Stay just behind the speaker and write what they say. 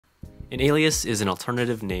An alias is an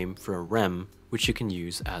alternative name for a rem which you can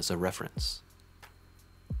use as a reference.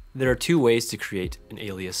 There are two ways to create an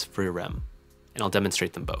alias for a rem, and I'll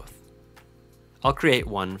demonstrate them both. I'll create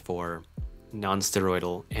one for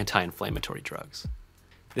non-steroidal anti-inflammatory drugs.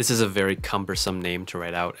 This is a very cumbersome name to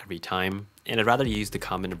write out every time, and I'd rather use the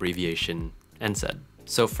common abbreviation NSAID.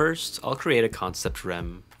 So first, I'll create a concept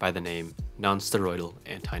rem by the name non-steroidal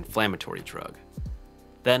anti-inflammatory drug.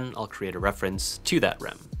 Then I'll create a reference to that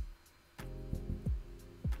rem.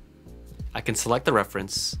 I can select the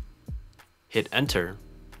reference, hit enter,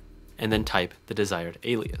 and then type the desired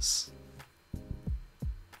alias.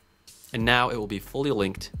 And now it will be fully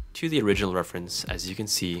linked to the original reference, as you can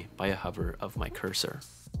see by a hover of my cursor.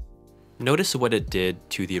 Notice what it did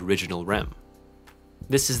to the original rem.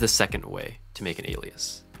 This is the second way to make an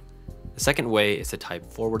alias. The second way is to type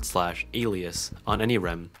 /alias on any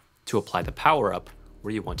rem to apply the power-up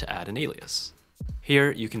where you want to add an alias.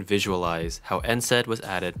 Here you can visualize how NSAID was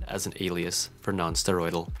added as an alias for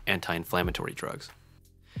non-steroidal anti-inflammatory drugs.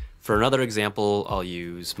 For another example, I'll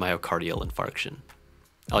use myocardial infarction.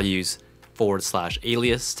 I'll use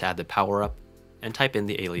 /alias to add the power-up and type in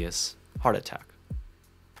the alias heart attack.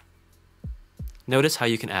 Notice how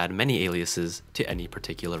you can add many aliases to any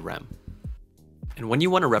particular rem. And when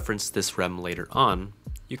you want to reference this rem later on,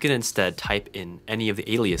 you can instead type in any of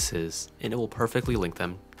the aliases and it will perfectly link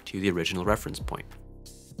them to the original reference point.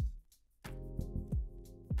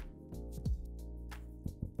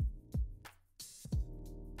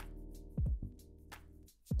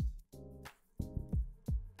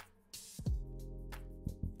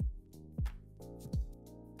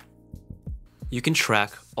 You can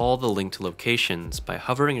track all the linked locations by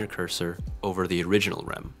hovering your cursor over the original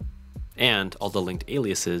rem, and all the linked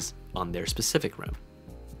aliases on their specific rem.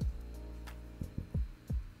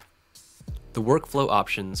 The workflow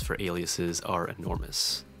options for aliases are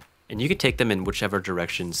enormous, and you can take them in whichever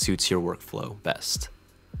direction suits your workflow best.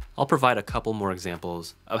 I'll provide a couple more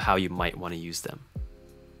examples of how you might want to use them.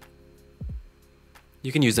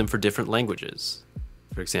 You can use them for different languages.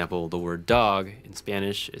 For example, the word dog in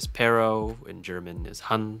Spanish is perro, in German is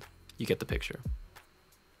Hund. You get the picture.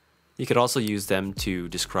 You could also use them to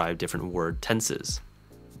describe different word tenses,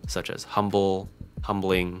 such as humble,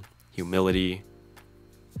 humbling, humility.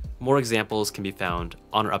 More examples can be found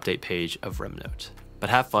on our update page of RemNote, but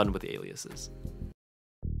have fun with the aliases.